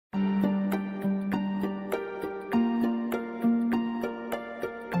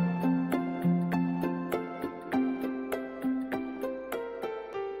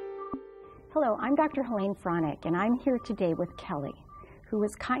I'm Dr. Helane Fronek, and I'm here today with Kelly, who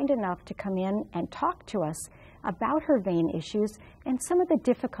was kind enough to come in and talk to us about her vein issues and some of the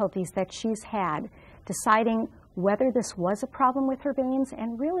difficulties that she's had deciding whether this was a problem with her veins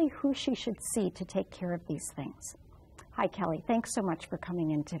and really who she should see to take care of these things. Hi, Kelly. Thanks so much for coming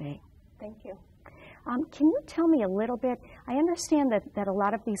in today. Thank you. Can you tell me a little bit? I understand that a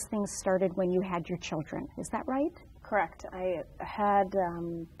lot of these things started when you had your children. Is that right? Correct. I had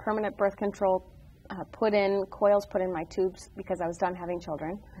permanent birth control coils put in my tubes because I was done having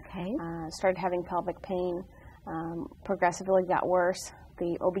children. Okay. Started having pelvic pain, progressively got worse.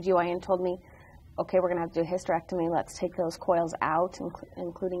 The OBGYN told me, okay, we're going to have to do a hysterectomy. Let's take those coils out,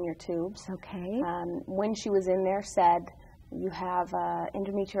 including your tubes. Okay. When she was in there, said, you have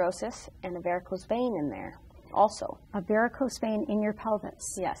endometriosis and a varicose vein in there also. A varicose vein in your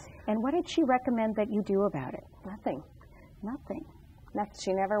pelvis? Yes. And what did she recommend that you do about it? Nothing. Nothing.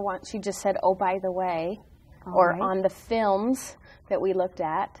 She just said, oh, by the way, or right. On the films that we looked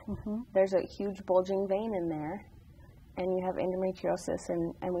at, Mm-hmm. there's a huge bulging vein in there, and you have endometriosis,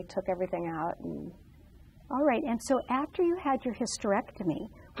 and we took everything out. And all right. And so after you had your hysterectomy,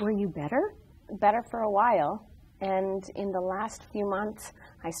 were you better? better for a while, and in the last few months,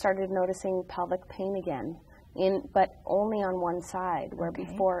 I started noticing pelvic pain again, but only on one side, where Okay.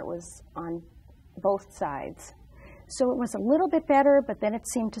 before it was on both sides. So it was a little bit better, but then it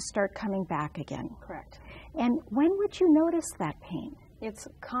seemed to start coming back again. Correct. And when would you notice that pain? It's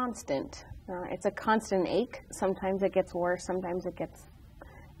constant. It's a constant ache. Sometimes it gets worse. Sometimes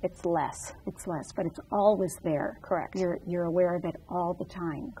it's less. It's less, but it's always there. Correct. You're aware of it all the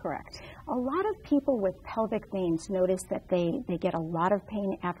time. Correct. A lot of people with pelvic veins notice that they get a lot of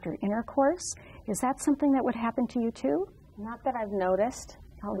pain after intercourse. Is that something that would happen to you too? Not that I've noticed.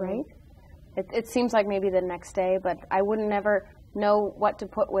 All right. It seems like maybe the next day, but I wouldn't never know what to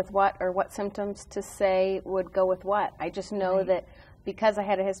put with what or what symptoms to say would go with what. I just know Right. that because I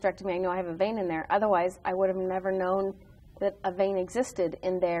had a hysterectomy, I know I have a vein in there. Otherwise, I would have never known that a vein existed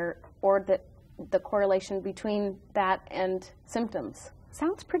in there or that the correlation between that and symptoms.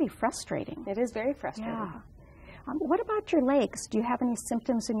 Sounds pretty frustrating. It is very frustrating. Yeah. What about your legs? Do you have any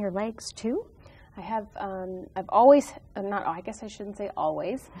symptoms in your legs too? I have, I've always, I guess I shouldn't say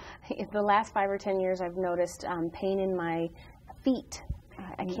always. In the last 5 or 10 years, I've noticed pain in my feet.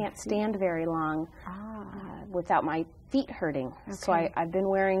 I can't stand very long without my feet hurting. Okay. So I've been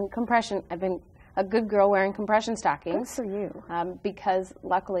wearing compression. I've been a good girl wearing compression stockings. Good for you. Because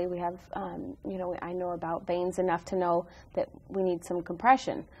luckily we have, I know about veins enough to know that we need some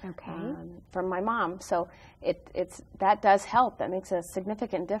compression. Okay. From my mom. So that does help. That makes a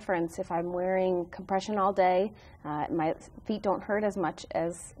significant difference. If I'm wearing compression all day, my feet don't hurt as much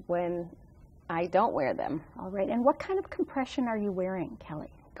as when I don't wear them. All right. And what kind of compression are you wearing, Kelly?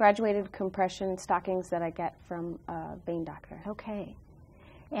 Graduated compression stockings that I get from a vein doctor. Okay.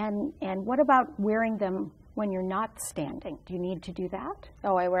 And what about wearing them when you're not standing? Do you need to do that?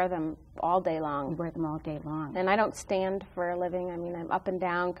 Oh, I wear them all day long. You wear them all day long. And I don't stand for a living. I mean, I'm up and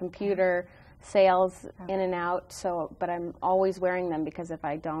down, computer, sales, in and out. But I'm always wearing them because if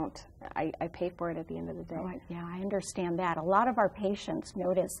I don't, I pay for it at the end of the day. Oh, yeah, I understand that. A lot of our patients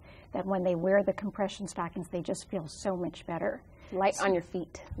notice that when they wear the compression stockings, they just feel so much better. Light on your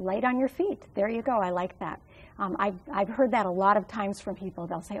feet. Light on your feet. There you go. I like that. I've heard that a lot of times from people.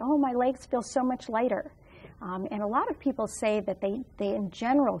 They'll say, oh, my legs feel so much lighter. And a lot of people say that they in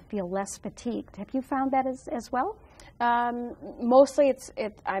general feel less fatigued. Have you found that as well? Mostly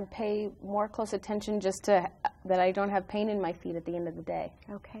I pay more close attention just to that I don't have pain in my feet at the end of the day.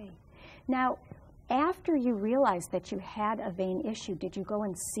 Okay. Now, after you realized that you had a vein issue, did you go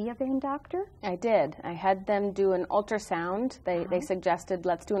and see a vein doctor? I did. I had them do an ultrasound. They suggested,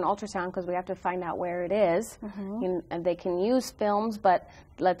 let's do an ultrasound because we have to find out where it is. Mm-hmm. And they can use films, but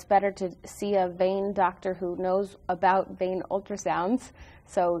it's better to see a vein doctor who knows about vein ultrasounds.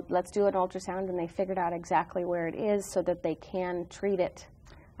 So let's do an ultrasound, and they figured out exactly where it is so that they can treat it.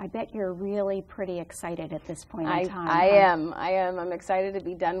 I bet you're really pretty excited at this point in time. I am. I'm excited to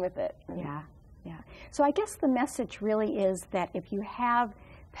be done with it. Yeah. Yeah. So I guess the message really is that if you have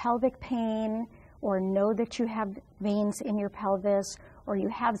pelvic pain or know that you have veins in your pelvis or you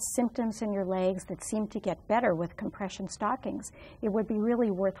have symptoms in your legs that seem to get better with compression stockings, it would be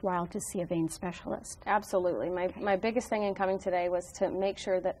really worthwhile to see a vein specialist. Absolutely. My biggest thing in coming today was to make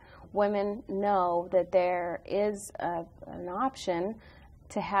sure that women know that there is an option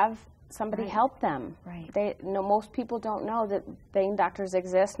to have somebody help them. Right. Most people don't know that vein doctors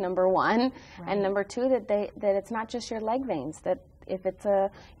exist, number one, and number two, that it's not just your leg veins, that if it's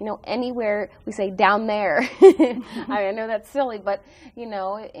anywhere, we say down there. I know that's silly, but in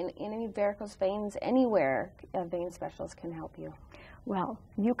any varicose veins, anywhere, a vein specialist can help you. Well,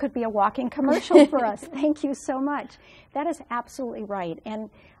 you could be a walking commercial for us. Thank you so much. That is absolutely right.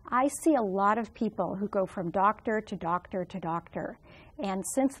 And I see a lot of people who go from doctor to doctor to doctor. And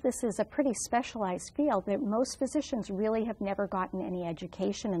since this is a pretty specialized field, that most physicians really have never gotten any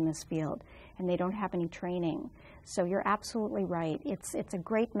education in this field, and they don't have any training. So you're absolutely right. It's a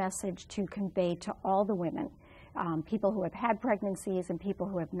great message to convey to all the women, people who have had pregnancies and people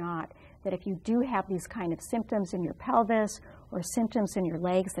who have not, that if you do have these kind of symptoms in your pelvis or symptoms in your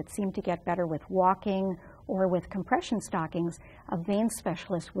legs that seem to get better with walking or with compression stockings, a vein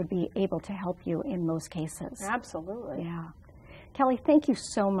specialist would be able to help you in most cases. Absolutely. Yeah. Kelly, thank you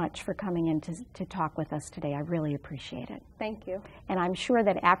so much for coming in to talk with us today. I really appreciate it. Thank you. And I'm sure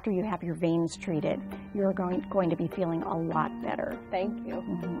that after you have your veins treated, you're going to be feeling a lot better. Thank you.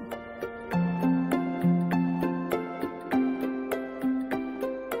 Mm-hmm.